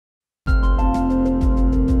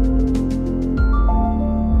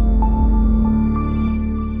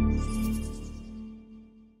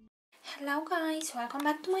welcome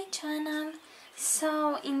back to my channel.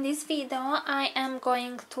 So in this video I am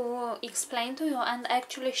going to explain to you and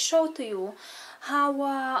actually show to you how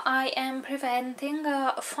I am preventing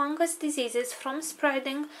fungus diseases from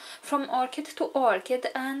spreading from orchid to orchid.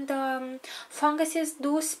 And funguses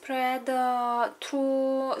do spread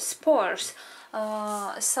through spores.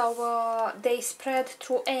 They spread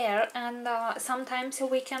through air, and sometimes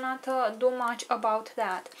we cannot do much about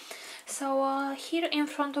that. So here in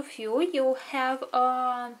front of you, you have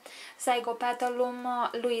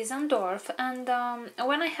Zygopetalum Louisendorf, and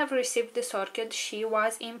when I have received this orchid, she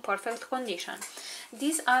was in perfect condition.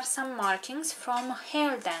 These are some markings from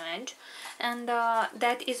hail damage, and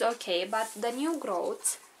that is okay, but the new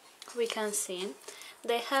growths, we can see,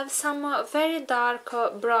 they have some very dark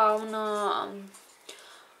brown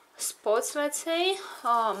spots, let's say,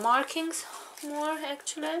 markings more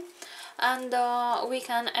actually. And we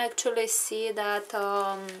can actually see that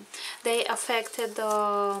they affected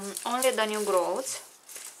only the new growths,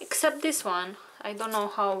 except this one. I don't know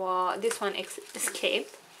how this one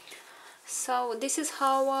escaped. So this is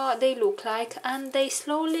how they look like, and they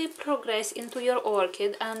slowly progress into your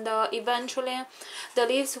orchid, and eventually the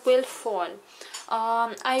leaves will fall.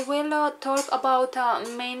 I will talk about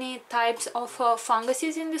many types of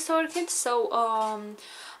funguses in this orchid, so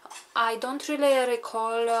I don't really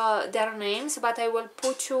recall their names, but I will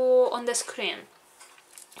put you on the screen.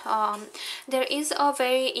 There is a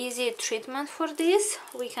very easy treatment for this.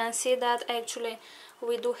 We can see that actually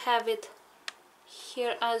we do have it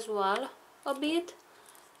here as well a bit,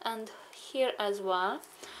 and here as well.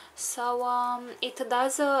 So it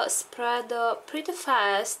does spread pretty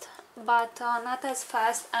fast, but not as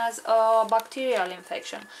fast as a bacterial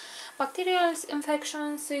infection. Bacterial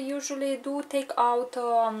infections usually do take out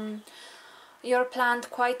your plant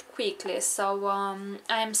quite quickly, so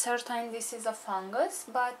I am certain this is a fungus,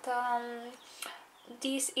 but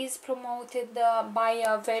this is promoted by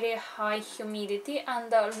a very high humidity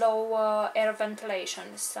and low air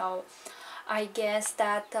ventilation. So I guess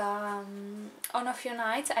that on a few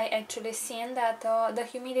nights I actually seen that the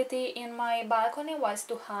humidity in my balcony was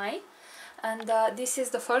too high, and this is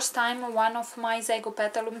the first time one of my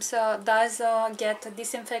Zygopetalums does get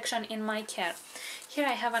this infection in my care. Here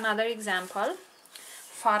I have another example,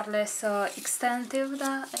 far less extensive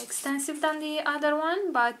than the other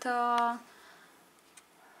one, but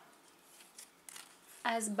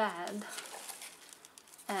as bad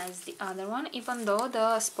as the other one, even though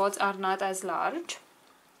the spots are not as large.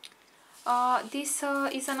 This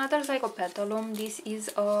is another Zygopetalum. This is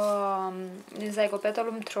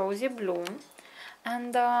Zygopetalum Rosy Blue,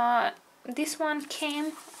 and this one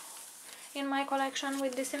came in my collection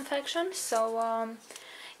with this infection, so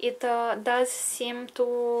it does seem to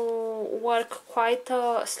work quite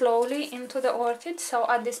slowly into the orchid. So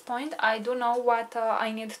at this point I do know what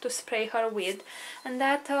I need to spray her with, and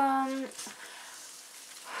that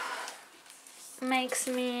makes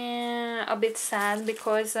me a bit sad,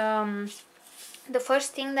 because the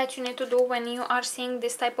first thing that you need to do when you are seeing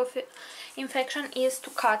this type of infection is to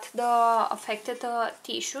cut the affected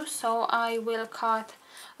tissue. So I will cut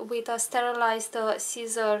with a sterilized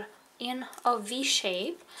scissor in a V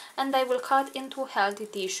shape, and I will cut into healthy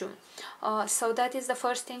tissue. So that is the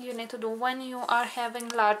first thing you need to do when you are having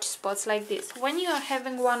large spots like this. When you are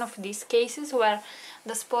having one of these cases where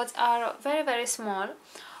the spots are very small,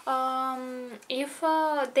 if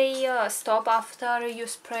they stop after you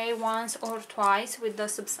spray once or twice with the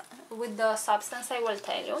substance I will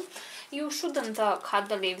tell you, you shouldn't cut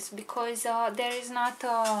the leaves, because there is not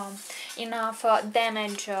enough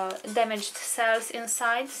damaged cells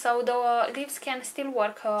inside, so the leaves can still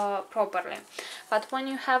work properly. But when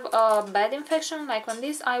you have a bad infection like on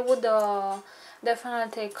this, I would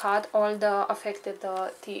definitely cut all the affected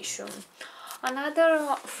tissue.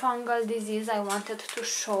 Another fungal disease I wanted to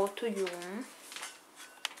show to you,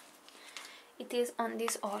 it is on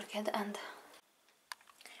this orchid. And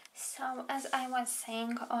so, as I was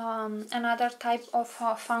saying, another type of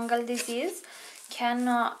fungal disease can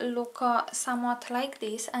look somewhat like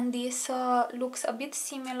this, and this looks a bit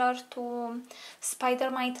similar to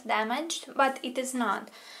spider mite damage, but it is not.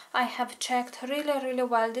 I have checked really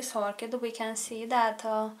well this orchid. We can see that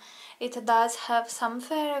it does have some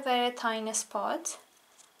very tiny spots,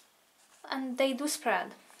 and they do spread.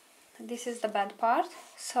 This is the bad part,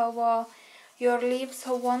 so your leaves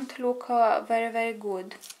won't look very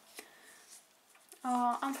good.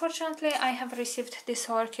 Unfortunately, I have received this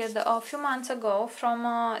orchid a few months ago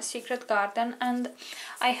from Secret Garden, and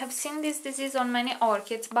I have seen this disease on many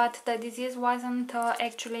orchids, but the disease wasn't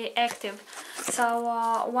actually active.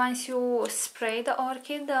 So once you spray the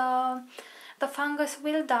orchid, the fungus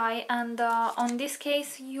will die, and on this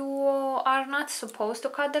case you are not supposed to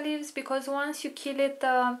cut the leaves, because once you kill it,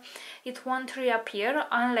 it won't reappear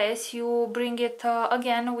unless you bring it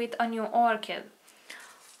again with a new orchid.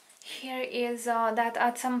 Here is that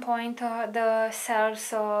at some point the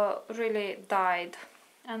cells really died,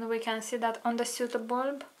 and we can see that on the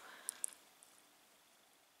pseudobulb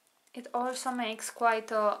it also makes quite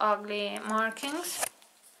ugly markings.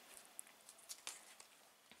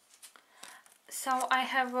 So I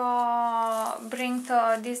have bring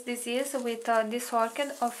this disease with this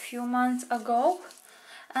orchid a few months ago,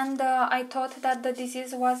 and I thought that the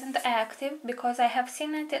disease wasn't active because I have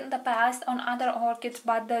seen it in the past on other orchids,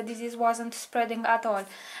 but the disease wasn't spreading at all.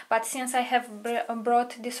 But since I have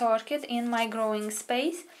brought this orchid in my growing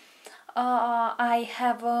space, I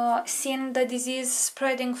have seen the disease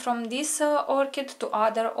spreading from this orchid to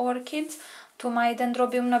other orchids, to my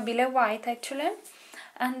Dendrobium nobile white actually,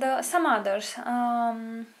 and some others,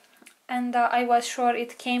 and I was sure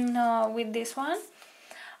it came with this one.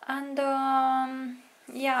 And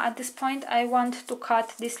yeah, at this point I want to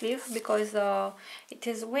cut this leaf because it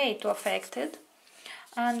is way too affected,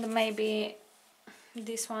 and maybe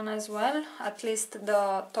this one as well, at least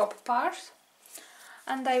the top part.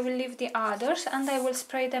 And I will leave the others, and I will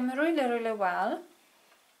spray them really well.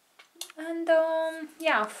 And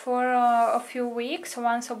yeah, for a few weeks,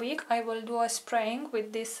 once a week, I will do a spraying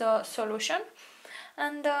with this solution,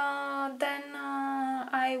 and then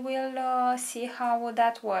I will see how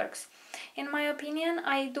that works. In my opinion,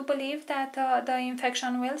 I do believe that the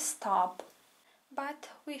infection will stop, but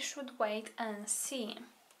we should wait and see.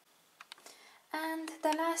 And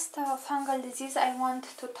the last fungal disease I want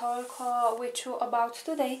to talk with you about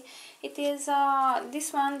today, it is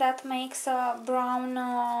this one that makes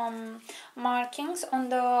brown markings on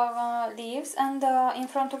the leaves, and in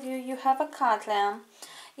front of you you have a cattleya.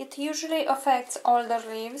 It usually affects older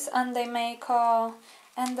leaves, and they make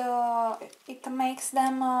it makes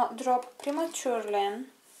them drop prematurely.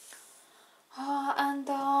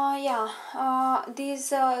 Yeah,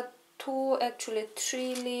 these actually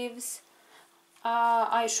three leaves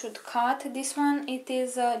I should cut. This one, it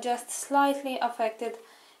is just slightly affected.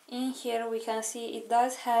 In here we can see it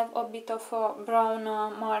does have a bit of brown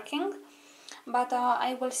marking, but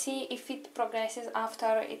I will see if it progresses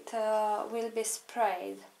after it will be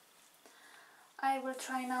sprayed. I will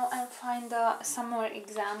try now and find some more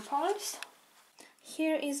examples.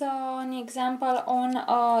 Here is an example on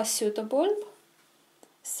a pseudobulb.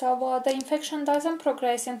 So the infection doesn't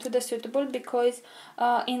progress into the pseudobulb because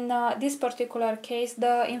in this particular case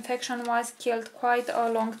the infection was killed quite a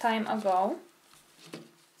long time ago.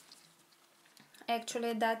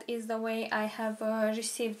 Actually, that is the way I have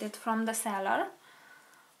received it from the seller.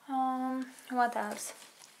 What else?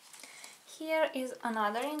 Here is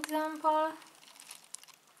another example.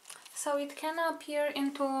 So it can appear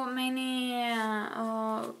into many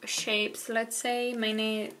shapes, let's say,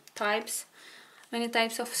 many types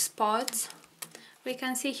of spots. We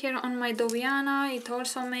can see here on my Dowiana, it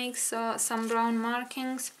also makes some brown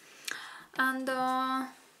markings, and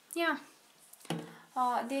yeah,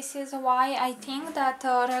 this is why I think that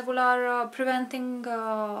regular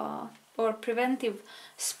preventive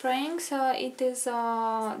sprayings, it is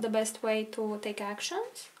the best way to take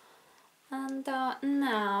actions. And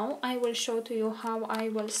now I will show to you how I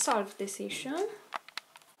will solve this issue.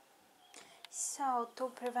 So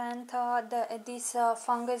to prevent these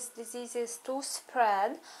fungus diseases to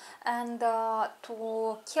spread and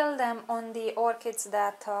to kill them on the orchids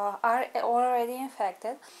that are already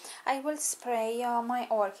infected, I will spray my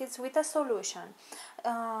orchids with a solution.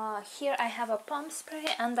 Here I have a pump spray,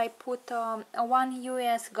 and I put 1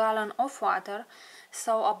 US gallon of water,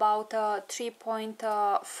 so about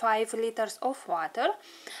 3.5 liters of water,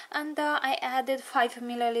 and I added 5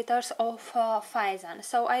 milliliters of Physan.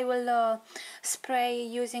 So I will spray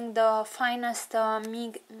using the finest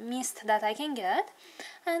mist that I can get,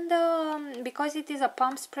 and because it is a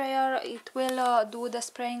pump sprayer, it will do the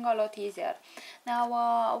spraying a lot easier.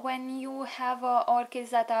 Now when you have orchids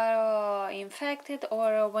that are infected,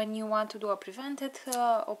 or when you want to do a preventive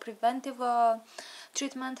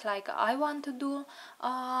treatment like I want to do,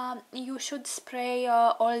 you should spray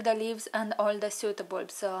all the leaves and all the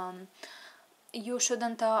pseudobulbs. You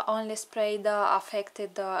shouldn't only spray the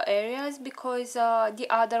affected areas, because the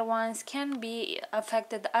other ones can be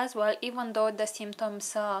affected as well, even though the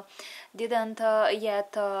symptoms didn't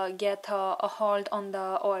yet get a hold on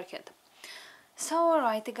the orchid. So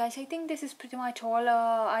alright guys, I think this is pretty much all.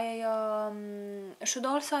 I should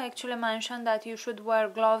also actually mention that you should wear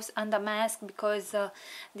gloves and a mask, because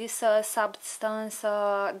this substance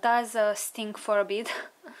does stink for a bit.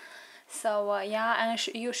 So yeah, and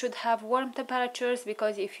you should have warm temperatures,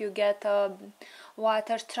 because if you get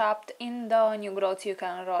water trapped in the new growths, you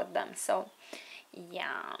can rot them. So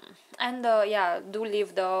yeah, and yeah, do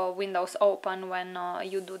leave the windows open when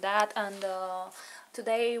you do that. And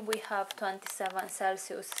today we have 27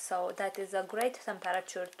 Celsius, so that is a great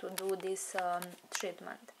temperature to do this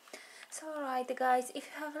treatment. So alright guys, if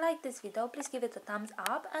you have liked this video, please give it a thumbs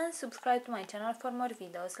up and subscribe to my channel for more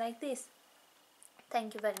videos like this.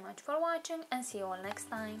 Thank you very much for watching, and see you all next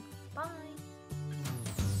time. Bye!